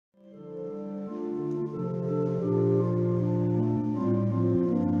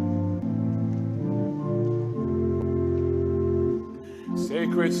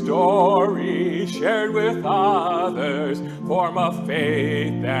Sacred stories shared with others form a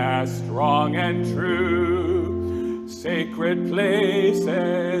faith that's strong and true. Sacred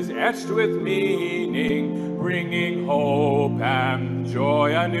places etched with meaning, bringing hope and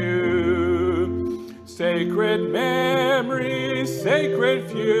joy anew. Sacred memories, sacred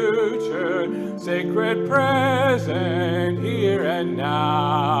future, sacred present here and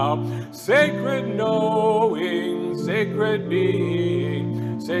now. Sacred knowing, sacred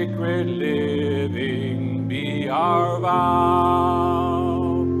being, sacred living be our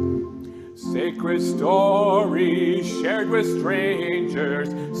vow. Sacred stories shared with strangers,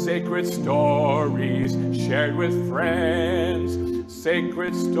 sacred stories shared with friends.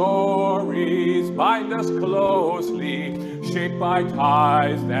 Sacred stories bind us closely, shaped by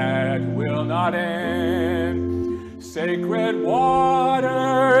ties that will not end. Sacred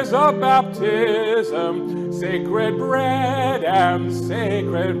waters of baptism, sacred bread and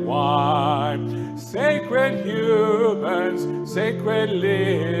sacred wine. Sacred humans, sacred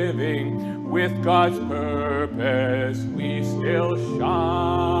living, with God's purpose we still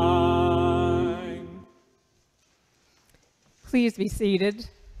shine. Please be seated.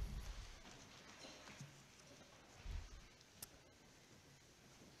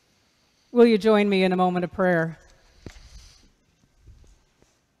 Will you join me in a moment of prayer?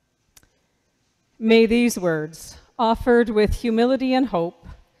 May these words, offered with humility and hope,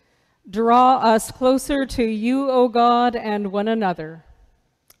 draw us closer to you, O God, and one another.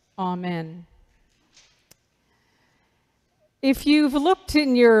 Amen. If you've looked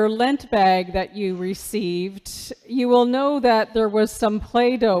in your Lent bag that you received, you will know that there was some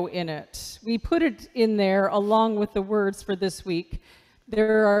Play-Doh in it. We put it in there along with the words for this week.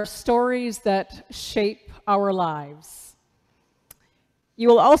 There are stories that shape our lives. You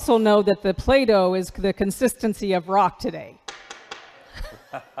will also know that the Play-Doh is the consistency of rock today.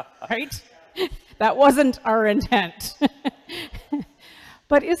 Right? That wasn't our intent.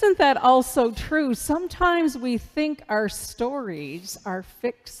 But isn't that also true? Sometimes we think our stories are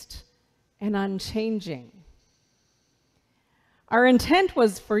fixed and unchanging. Our intent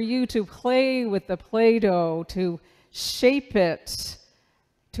was for you to play with the Play-Doh, to shape it,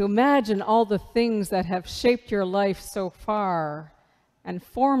 to imagine all the things that have shaped your life so far and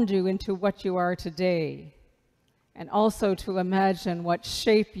formed you into what you are today, and also to imagine what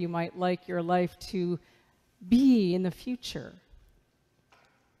shape you might like your life to be in the future.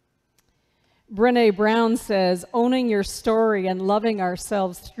 Brené Brown says, owning your story and loving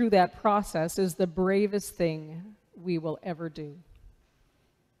ourselves through that process is the bravest thing we will ever do.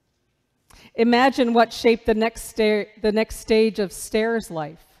 Imagine what shape the next stage of Stair's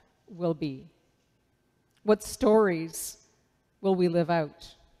life will be. What stories will we live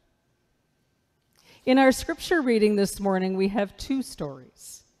out? In our scripture reading this morning, we have two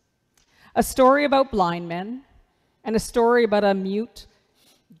stories. A story about blind men and a story about a mute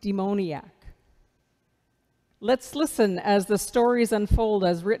demoniac. Let's listen as the stories unfold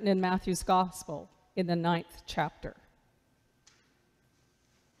as written in Matthew's Gospel in the 9th chapter.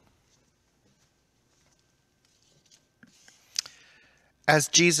 As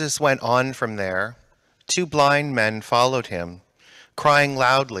Jesus went on from there, 2 blind men followed him, crying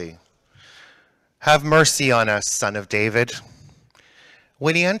loudly, "Have mercy on us, Son of David."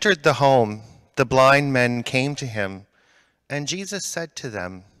 When he entered the home, the blind men came to him, and Jesus said to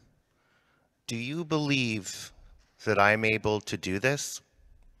them, "Do you believe that I am able to do this?"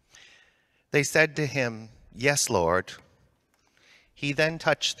 They said to him, "Yes, Lord." He then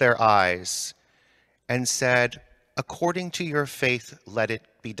touched their eyes and said, "According to your faith, let it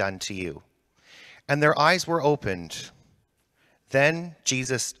be done to you." And their eyes were opened. Then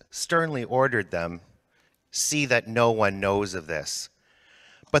Jesus sternly ordered them, "See that no one knows of this."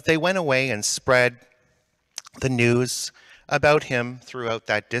 But they went away and spread the news about him throughout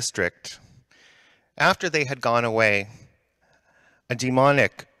that district. After they had gone away, a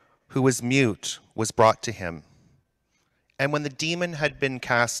demoniac who was mute was brought to him. And when the demon had been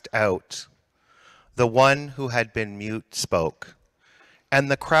cast out, the one who had been mute spoke.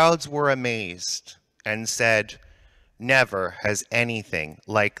 And the crowds were amazed and said, "Never has anything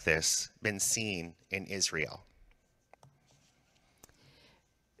like this been seen in Israel."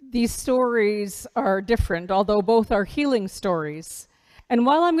 These stories are different, although both are healing stories. And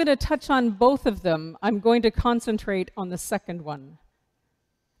while I'm going to touch on both of them, I'm going to concentrate on the second one,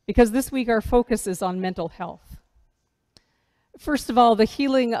 because this week our focus is on mental health. First of all, the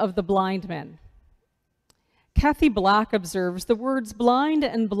healing of the blind men. Kathy Black observes the words blind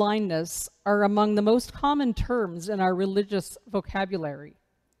and blindness are among the most common terms in our religious vocabulary.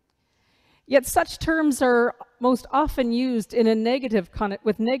 Yet such terms are most often used in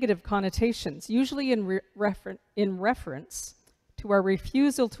with negative connotations, usually in reference to our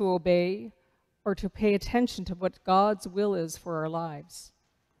refusal to obey or to pay attention to what God's will is for our lives.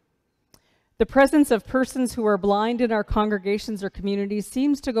 The presence of persons who are blind in our congregations or communities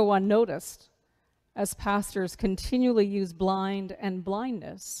seems to go unnoticed, as pastors continually use blind and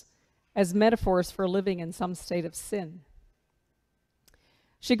blindness as metaphors for living in some state of sin.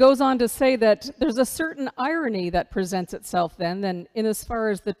 She goes on to say that there's a certain irony that presents itself then in as far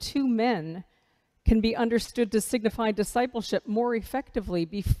as the two men can be understood to signify discipleship more effectively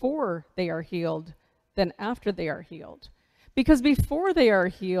before they are healed than after they are healed. Because before they are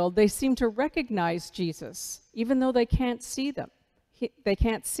healed, they seem to recognize Jesus, even though they can't see they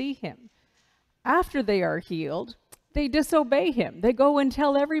can't see him. After they are healed, they disobey him. They go and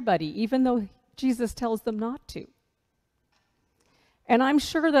tell everybody, even though Jesus tells them not to. And I'm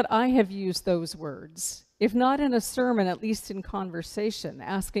sure that I have used those words, if not in a sermon, at least in conversation,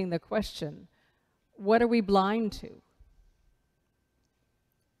 asking the question, what are we blind to?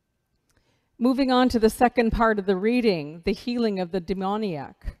 Moving on to the second part of the reading, the healing of the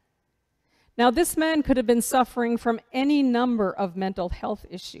demoniac. Now, this man could have been suffering from any number of mental health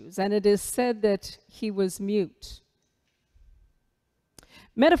issues, and it is said that he was mute.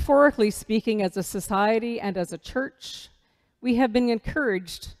 Metaphorically speaking, as a society and as a church, we have been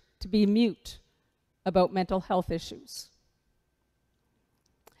encouraged to be mute about mental health issues.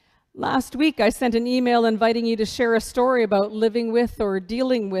 Last week, I sent an email inviting you to share a story about living with or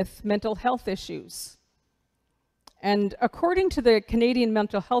dealing with mental health issues. And according to the Canadian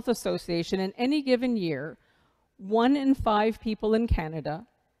Mental Health Association, in any given year, 1 in 5 people in Canada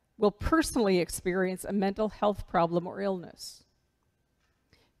will personally experience a mental health problem or illness.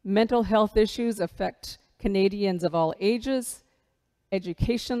 Mental health issues affect Canadians of all ages,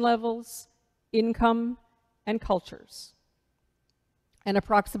 education levels, income, and cultures. And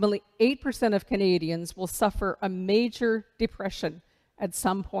approximately 8% of Canadians will suffer a major depression at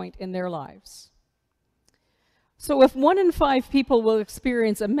some point in their lives. So if 1 in 5 people will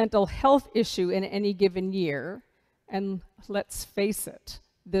experience a mental health issue in any given year, and let's face it,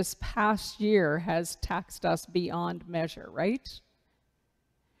 this past year has taxed us beyond measure, right?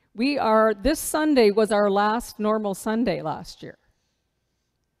 This Sunday was our last normal Sunday last year.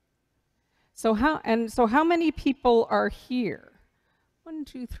 So how many people are here? 1,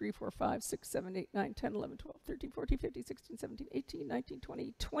 2, 3, 4, 5, 6, 7, 8, 9, 10, 11, 12, 13, 14, 15, 16, 17, 18, 19,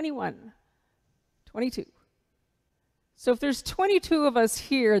 20, 21, 22. So if there's 22 of us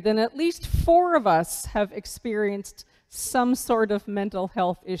here, then at least 4 of us have experienced some sort of mental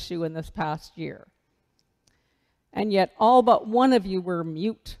health issue in this past year. And yet all but one of you were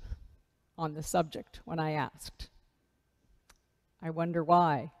mute on the subject when I asked. I wonder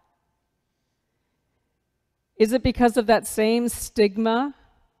why. Is it because of that same stigma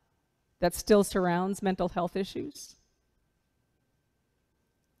that still surrounds mental health issues?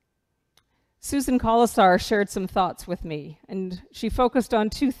 Susan Colasar shared some thoughts with me, and she focused on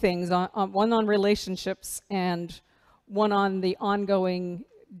 2 things, one on relationships and one on the ongoing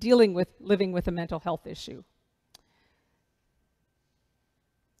living with a mental health issue.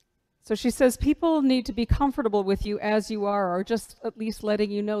 So she says people need to be comfortable with you as you are, or just at least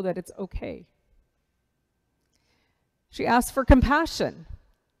letting you know that it's okay. She asked for compassion.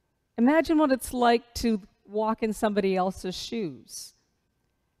 Imagine what it's like to walk in somebody else's shoes.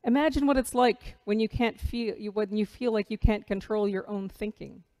 Imagine what it's like when you feel like you can't control your own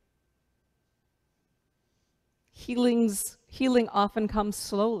thinking. Healing often comes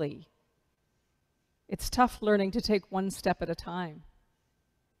slowly. It's tough learning to take one step at a time.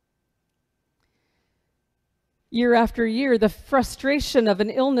 Year after year, the frustration of an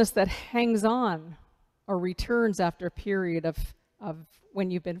illness that hangs on or returns after a period of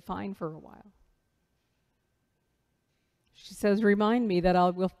when you've been fine for a while. She says, remind me that I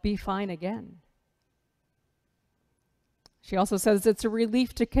will be fine again. She also says it's a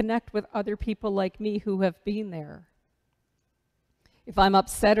relief to connect with other people like me who have been there. If I'm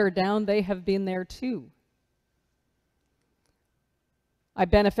upset or down, they have been there too. I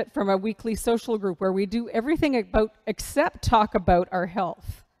benefit from a weekly social group where we do everything except talk about our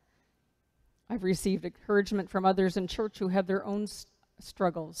health. I've received encouragement from others in church who have their own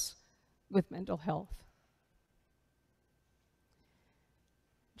struggles with mental health.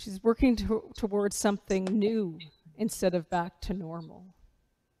 She's working towards something new instead of back to normal.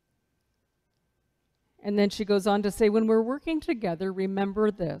 And then she goes on to say, when we're working together, remember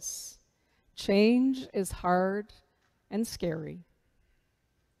this: change is hard and scary.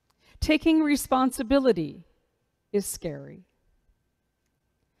 Taking responsibility is scary.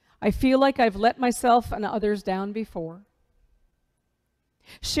 I feel like I've let myself and others down before.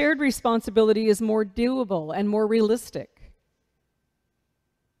 Shared responsibility is more doable and more realistic.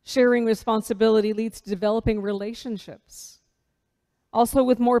 Sharing responsibility leads to developing relationships. Also,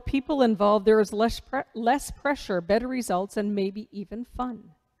 with more people involved, there is less pressure, better results, and maybe even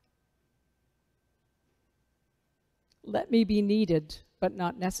fun. Let me be needed, but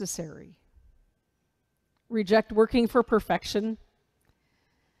not necessary. Reject working for perfection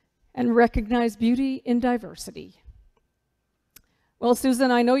and recognize beauty in diversity. Well,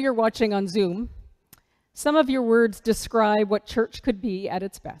 Susan, I know you're watching on Zoom. Some of your words describe what church could be at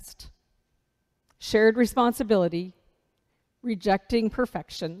its best. Shared responsibility, rejecting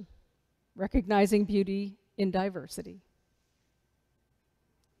perfection, recognizing beauty in diversity.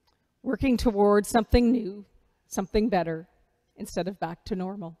 Working towards something new, something better, instead of back to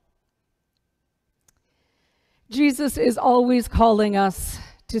normal. Jesus is always calling us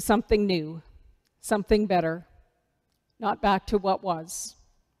to something new, something better, not back to what was.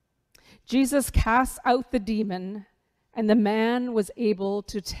 Jesus casts out the demon, and the man was able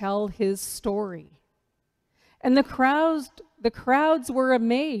to tell his story. And the crowds were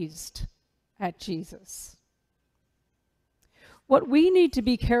amazed at Jesus. What we need to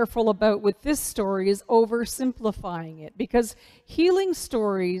be careful about with this story is oversimplifying it, because healing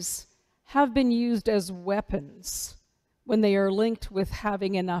stories have been used as weapons when they are linked with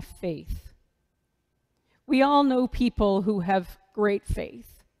having enough faith. We all know people who have great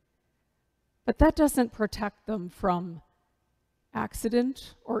faith, but that doesn't protect them from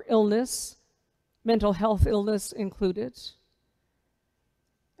accident or illness, mental health illness included.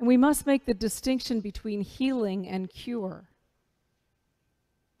 And we must make the distinction between healing and cure.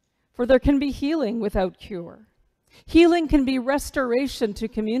 For there can be healing without cure. Healing can be restoration to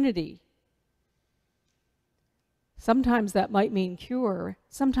community. Sometimes that might mean cure.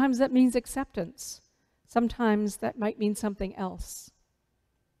 Sometimes that means acceptance. Sometimes that might mean something else.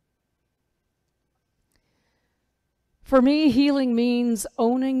 For me, healing means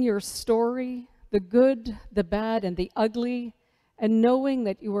owning your story, the good, the bad, and the ugly, and knowing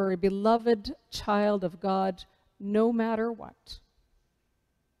that you are a beloved child of God no matter what.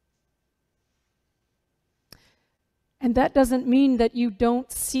 And that doesn't mean that you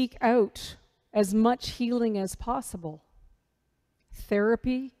don't seek out as much healing as possible.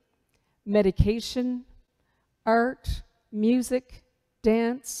 Therapy, medication, art, music,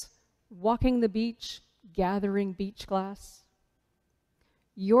 dance, walking the beach, gathering beach glass.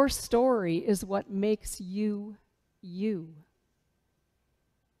 Your story is what makes you, you.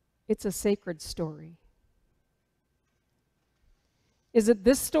 It's a sacred story. Is it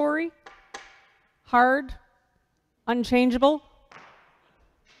this story? Hard? Unchangeable?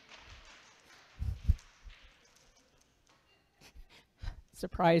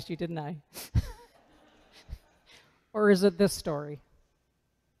 Surprised you, didn't I? Or is it this story?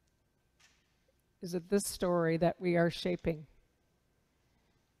 Is it this story that we are shaping?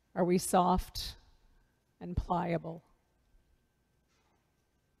 Are we soft and pliable?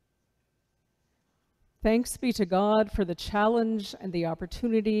 Thanks be to God for the challenge and the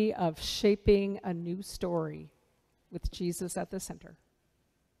opportunity of shaping a new story with Jesus at the center.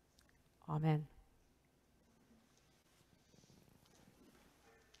 Amen.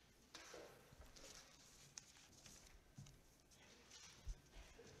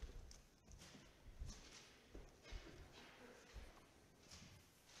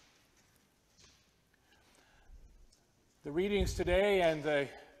 The readings today and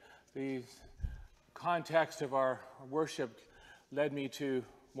the context of our worship led me to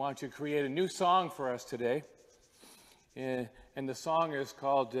want to create a new song for us today. And the song is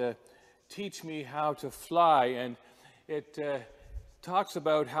called Teach Me How to Fly. And it talks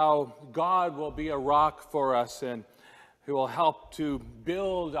about how God will be a rock for us and who will help to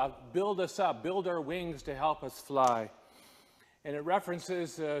build us up, build our wings to help us fly. And it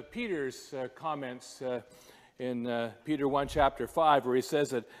references Peter's comments in Peter 1, chapter 5, where he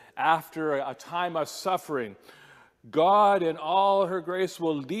says that after a time of suffering, God in all her grace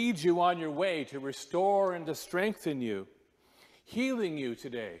will lead you on your way to restore and to strengthen you, healing you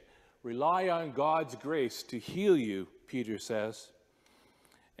today. Rely on God's grace to heal you, Peter says.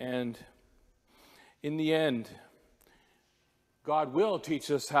 And in the end, God will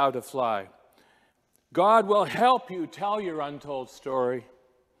teach us how to fly. God will help you tell your untold story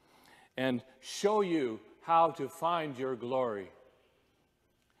and show you how to find your glory.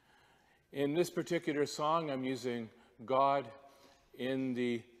 In this particular song, I'm using God in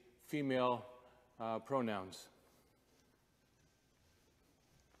the female pronouns.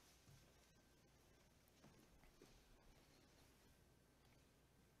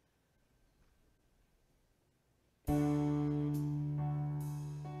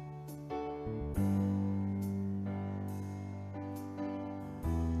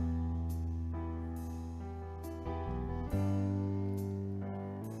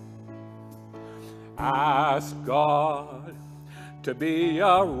 Ask God to be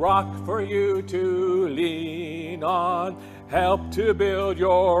a rock for you to lean on, help to build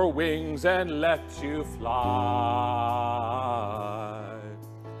your wings and let you fly.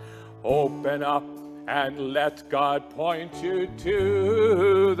 Open up and let God point you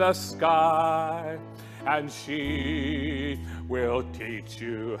to the sky, and she will teach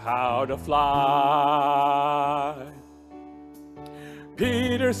you how to fly.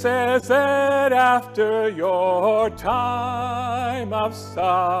 Peter says that after your time of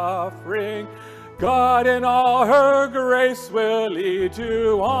suffering, God in all her grace will lead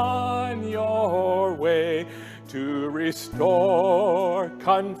you on your way to restore,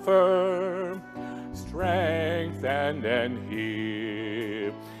 confirm, strengthen, and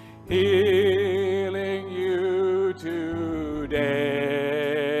heal, healing you today.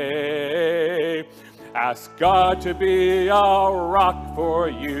 Ask God to be a rock for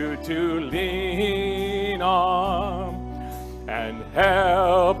you to lean on and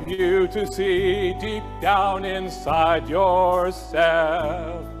help you to see deep down inside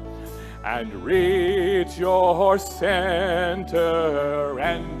yourself and reach your center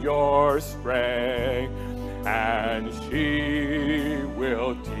and your strength, and she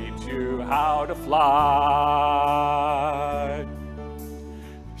will teach you how to fly.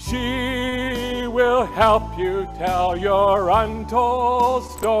 She will help you tell your untold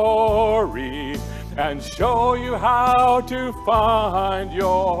story and show you how to find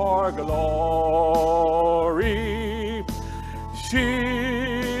your glory.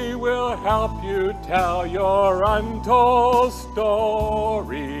 She will help you tell your untold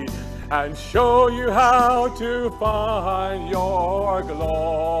story and show you how to find your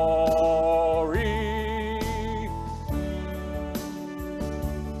glory.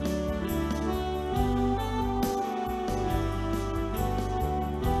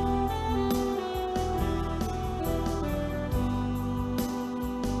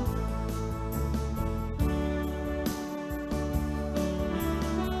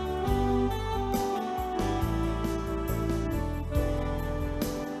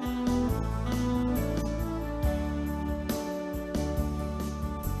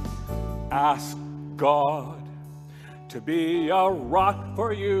 Ask God to be a rock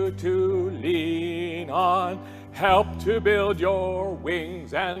for you to lean on, help to build your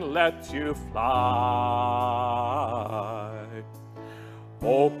wings and let you fly.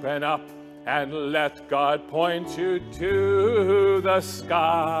 Open up and let God point you to the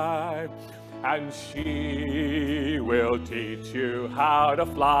sky, and she will teach you how to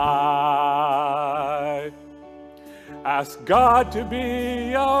fly. Ask God to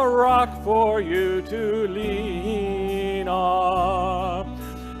be a rock for you to lean on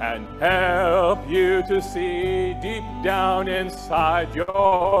and help you to see deep down inside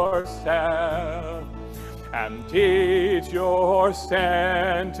yourself and teach your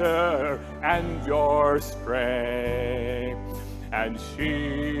center and your strength, and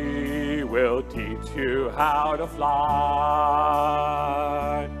she will teach you how to fly.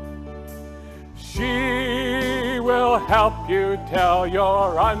 She will help you tell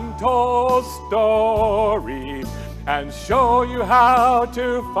your untold story and show you how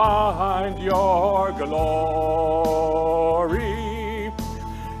to find your glory.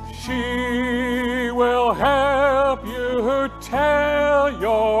 She will help you tell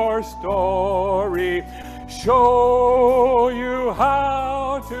your story, show you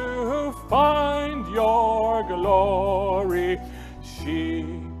how to find your glory. She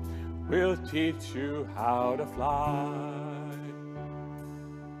will teach you how to fly.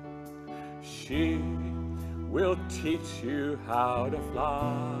 She will teach you how to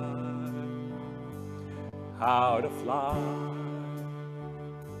fly, how to fly,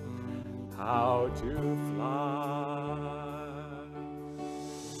 how to fly.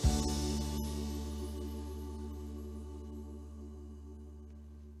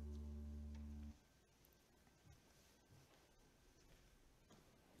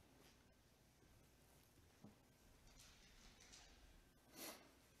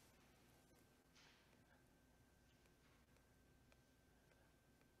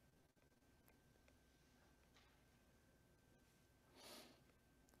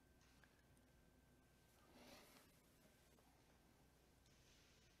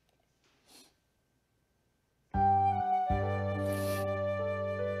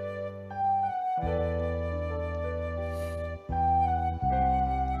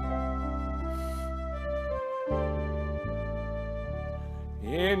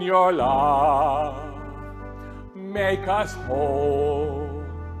 in your love. Make us whole.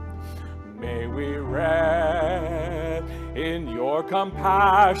 May we rest in your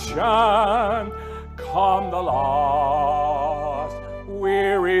compassion. Calm the lost,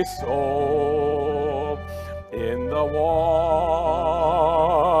 weary soul in the warmth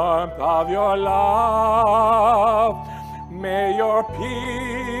of your love. May your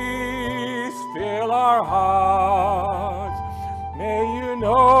peace fill our hearts. May you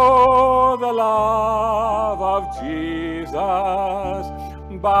know the love of Jesus.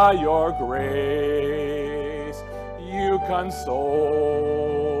 By your grace you console.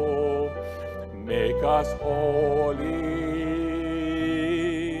 Make us holy.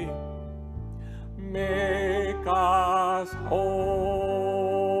 Make us whole.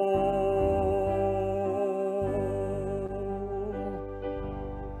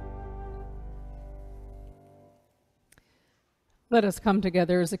 Let us come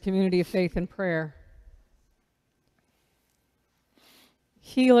together as a community of faith and prayer.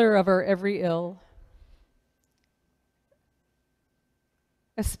 Healer of our every ill,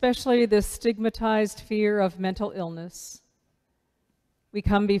 especially this stigmatized fear of mental illness, we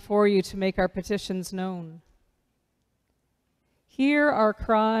come before you to make our petitions known. Hear our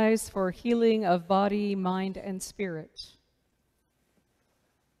cries for healing of body, mind, and spirit.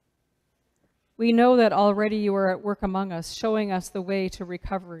 We know that already you are at work among us, showing us the way to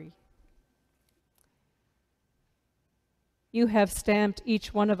recovery. You have stamped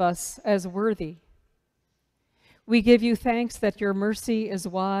each one of us as worthy. We give you thanks that your mercy is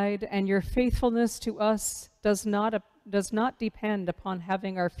wide and your faithfulness to us does not depend upon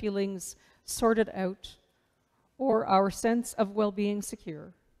having our feelings sorted out or our sense of well-being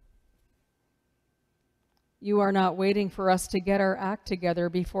secure. You are not waiting for us to get our act together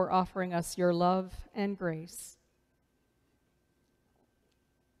before offering us your love and grace.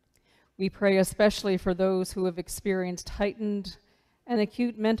 We pray especially for those who have experienced heightened and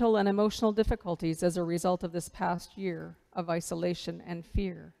acute mental and emotional difficulties as a result of this past year of isolation and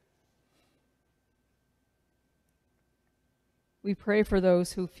fear. We pray for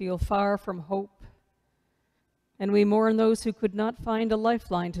those who feel far from hope, and we mourn those who could not find a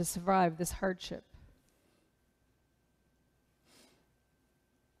lifeline to survive this hardship.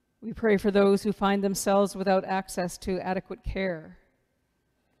 We pray for those who find themselves without access to adequate care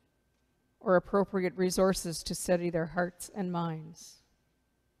or appropriate resources to steady their hearts and minds.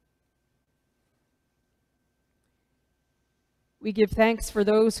 We give thanks for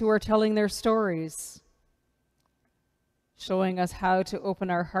those who are telling their stories, showing us how to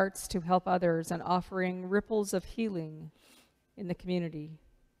open our hearts to help others and offering ripples of healing in the community.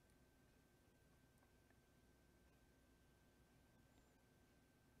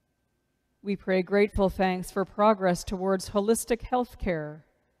 We pray grateful thanks for progress towards holistic health care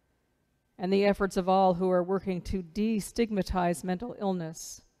and the efforts of all who are working to destigmatize mental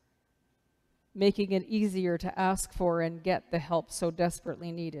illness, making it easier to ask for and get the help so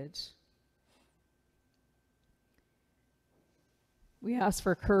desperately needed. We ask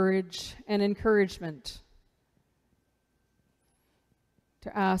for courage and encouragement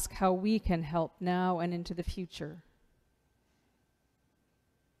to ask how we can help now and into the future.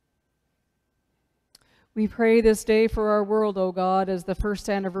 We pray this day for our world, O God, as the first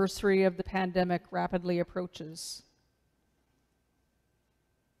anniversary of the pandemic rapidly approaches.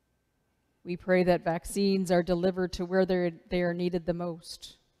 We pray that vaccines are delivered to where they are needed the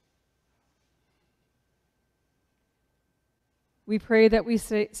most. We pray that we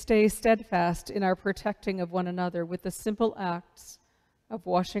stay steadfast in our protecting of one another with the simple acts of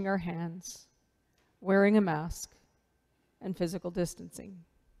washing our hands, wearing a mask, and physical distancing.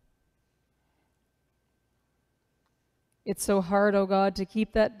 It's so hard, O God, to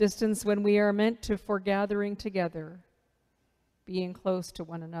keep that distance when we are meant to for gathering together, being close to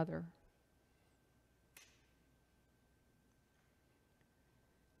one another.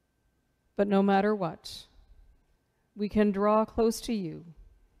 But no matter what, we can draw close to you,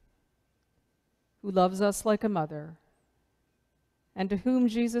 who loves us like a mother, and to whom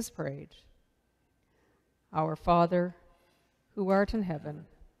Jesus prayed, Our Father, who art in heaven,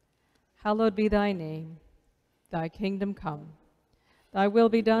 hallowed be thy name. Thy kingdom come. Thy will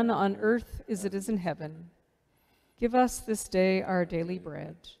be done on earth as it is in heaven. Give us this day our daily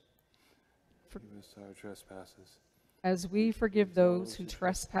bread. Forgive us our trespasses, as we forgive those who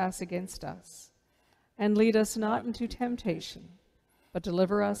trespass against us. And lead us not into temptation, but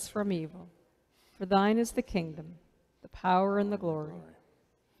deliver us from evil. For thine is the kingdom, the power, and the glory,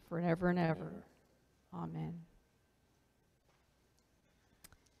 forever and ever. Amen.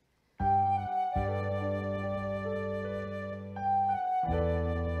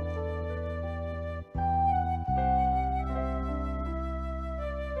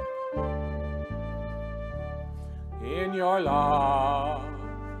 in your love.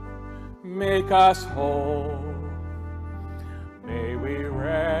 Make us whole. May we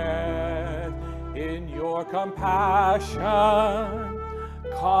rest in your compassion.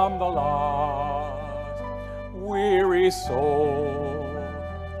 Calm the lost, weary soul.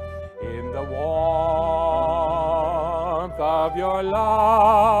 In the warmth of your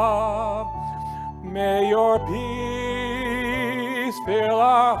love, may your peace fill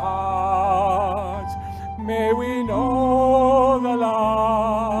our hearts. May we know the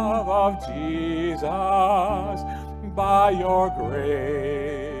love of Jesus. By your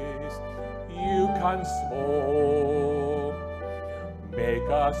grace you console. Make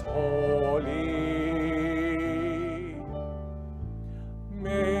us holy.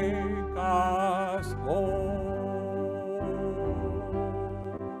 Make us whole.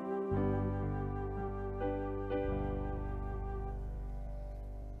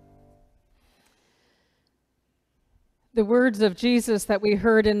 The words of Jesus that we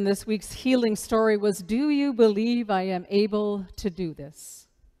heard in this week's healing story was, "Do you believe I am able to do this?"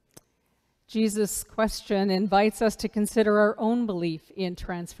 Jesus' question invites us to consider our own belief in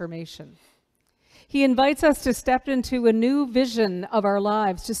transformation. He invites us to step into a new vision of our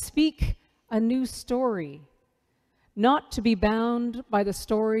lives, to speak a new story, not to be bound by the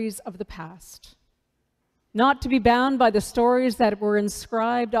stories of the past, not to be bound by the stories that were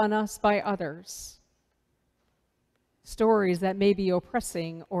inscribed on us by others, stories that may be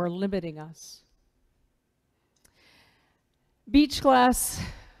oppressing or limiting us. Beach glass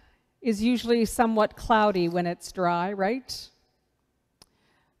is usually somewhat cloudy when it's dry, right?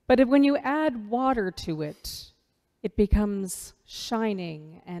 But when you add water to it, it becomes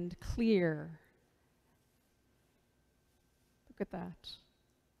shining and clear. Look at that.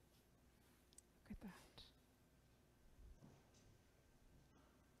 Look at that.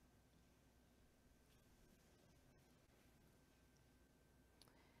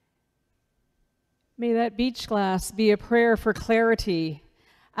 May that beach glass be a prayer for clarity.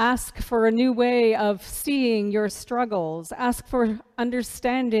 Ask for a new way of seeing your struggles. Ask for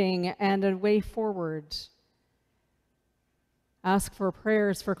understanding and a way forward. Ask for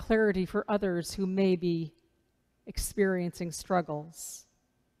prayers for clarity for others who may be experiencing struggles.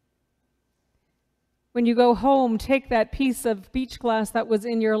 When you go home, take that piece of beach glass that was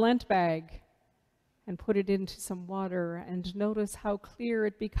in your Lent bag and put it into some water and notice how clear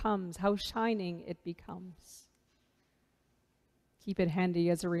it becomes, how shining it becomes. Keep it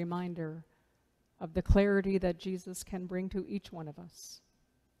handy as a reminder of the clarity that Jesus can bring to each one of us.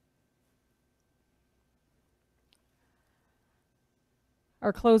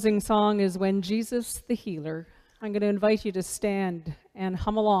 Our closing song is "When Jesus the Healer." I'm going to invite you to stand and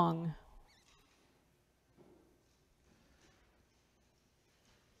hum along.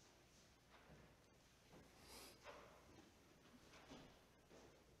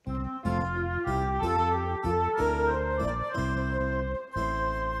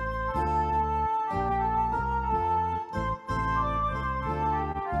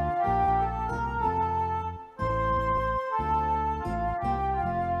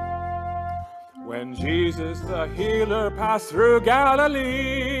 When Jesus the healer passed through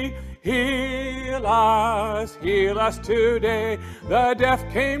Galilee, heal us today. The deaf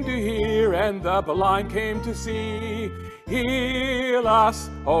came to hear and the blind came to see. Heal us,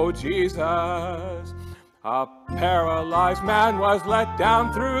 O Jesus. A paralyzed man was let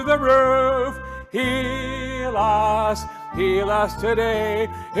down through the roof. Heal us today.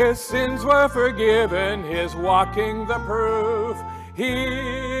 His sins were forgiven, his walking the proof.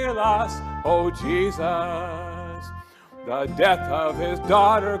 Heal us, O Jesus. The death of his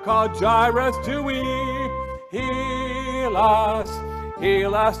daughter caused Jairus to weep. Heal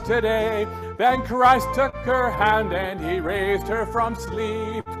us today. Then Christ took her hand and he raised her from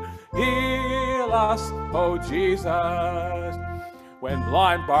sleep. Heal us, O Jesus. When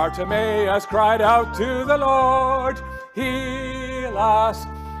blind Bartimaeus cried out to the Lord, heal us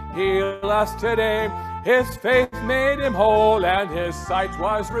today. His faith made him whole and his sight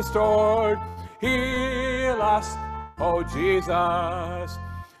was restored. Heal us, O Jesus.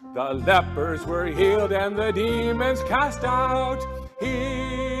 The lepers were healed and the demons cast out.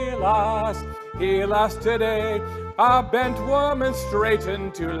 Heal us today. A bent woman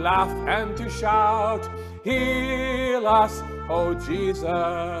straightened to laugh and to shout. Heal us, O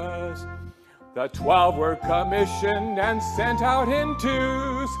Jesus. The 12 were commissioned and sent out in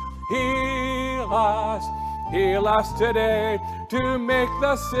twos. Heal us today, to make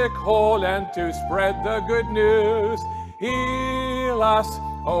the sick whole and to spread the good news. Heal us,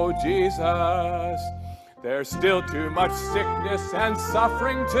 O Jesus. There's still too much sickness and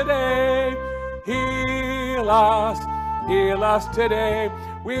suffering today. Heal us today.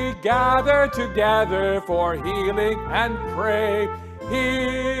 We gather together for healing and pray.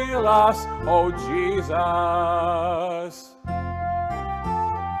 Heal us, O Jesus.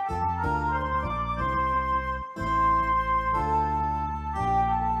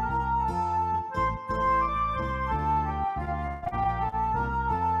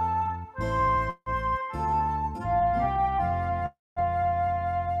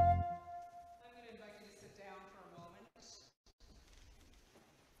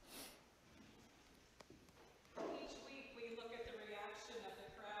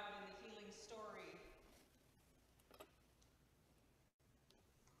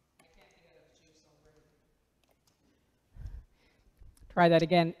 Try that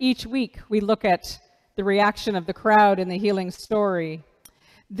again. Each week, we look at the reaction of the crowd in the healing story.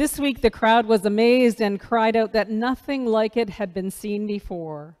 This week, the crowd was amazed and cried out that nothing like it had been seen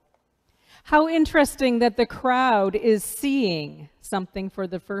before. How interesting that the crowd is seeing something for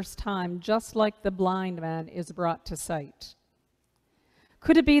the first time, just like the blind man is brought to sight.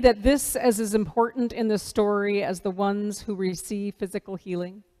 Could it be that this is as important in the story as the ones who receive physical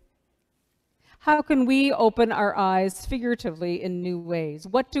healing? How can we open our eyes figuratively in new ways?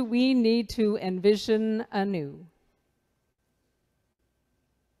 What do we need to envision anew?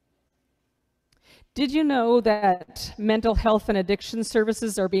 Did you know that mental health and addiction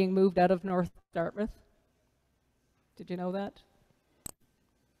services are being moved out of North Dartmouth? Did you know that?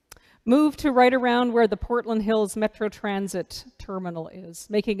 Moved to right around where the Portland Hills Metro Transit terminal is,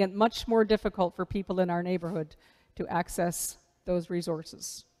 making it much more difficult for people in our neighborhood to access those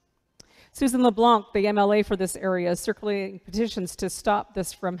resources. Susan LeBlanc, the MLA for this area, is circulating petitions to stop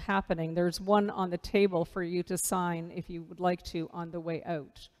this from happening. There's one on the table for you to sign if you would like to on the way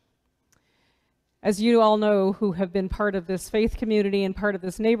out. As you all know, who have been part of this faith community and part of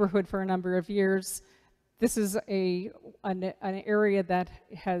this neighborhood for a number of years, this is an area that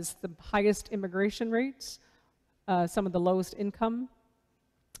has the highest immigration rates, some of the lowest income.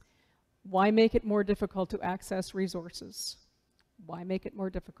 Why make it more difficult to access resources? Why make it more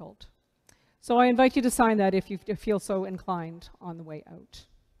difficult? So I invite you to sign that if you feel so inclined on the way out.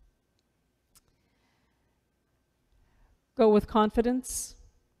 Go with confidence,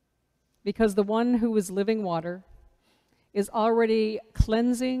 because the one who is living water is already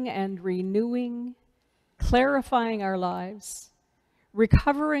cleansing and renewing, clarifying our lives,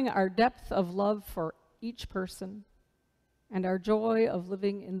 recovering our depth of love for each person, and our joy of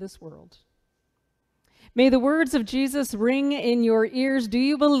living in this world. May the words of Jesus ring in your ears. Do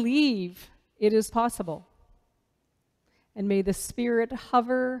you believe it is possible? And may the Spirit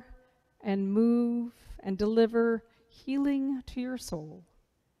hover and move and deliver healing to your soul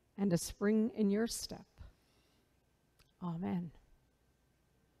and a spring in your step. Amen.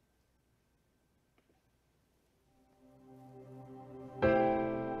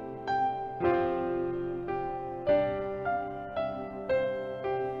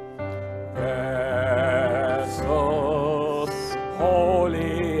 Vessels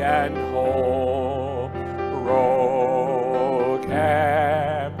holy and whole, broken,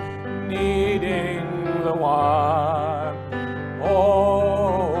 needing the one, open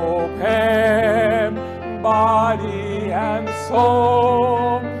body and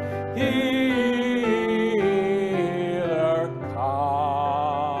soul, healer come.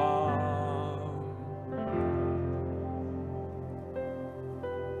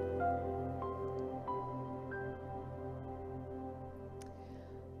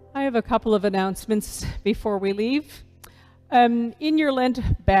 I have a couple of announcements before we leave. In your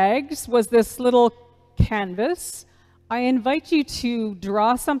Lent bags was this little canvas. I invite you to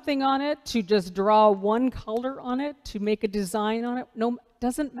draw something on it, to just draw one color on it, to make a design on it. No,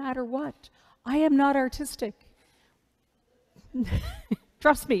 doesn't matter what. I am not artistic.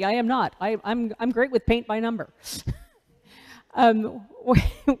 Trust me, I am not. I'm great with paint by number.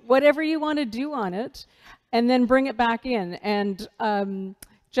 Whatever you want to do on it, and then bring it back in. And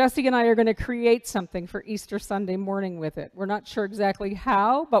Jesse and I are going to create something for Easter Sunday morning with it. We're not sure exactly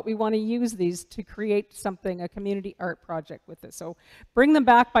how, but we want to use these to create something, a community art project with this. So bring them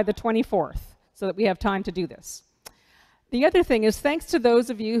back by the 24th so that we have time to do this. The other thing is, thanks to those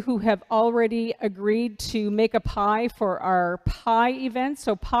of you who have already agreed to make a pie for our PIE event.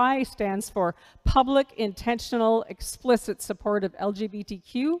 So PIE stands for Public Intentional Explicit Support of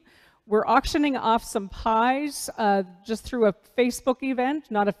LGBTQ. We're auctioning off some pies just through a Facebook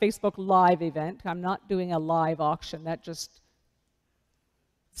event, not a Facebook Live event. I'm not doing a live auction. That just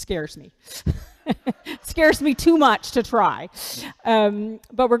scares me. Scares me too much to try.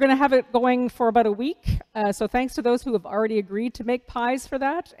 But we're going to have it going for about a week. So thanks to those who have already agreed to make pies for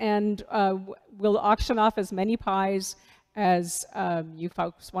that. And we'll auction off as many pies as you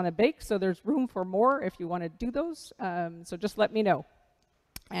folks want to bake, so there's room for more if you want to do those. So just let me know.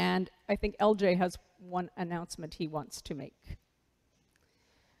 And I think LJ has one announcement he wants to make.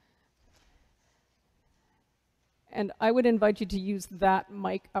 And I would invite you to use that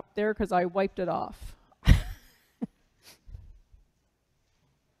mic up there because I wiped it off.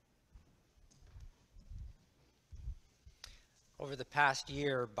 Over the past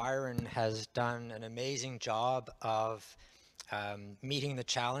year, Byron has done an amazing job of meeting the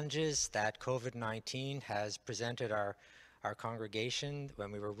challenges that COVID-19 has presented our congregation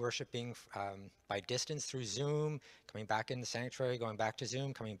when we were worshiping by distance through Zoom, coming back in the sanctuary, going back to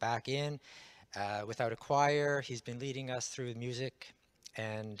Zoom, coming back in. Without a choir, he's been leading us through music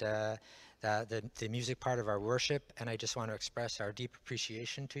and the music part of our worship. And I just want to express our deep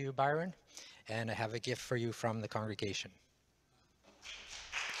appreciation to you, Byron. And I have a gift for you from the congregation.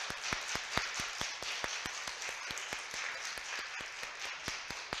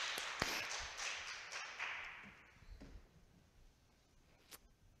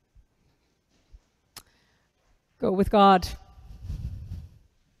 Go with God.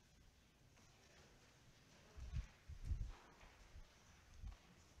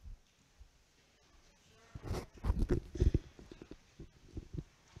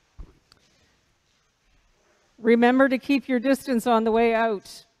 Remember to keep your distance on the way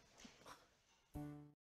out.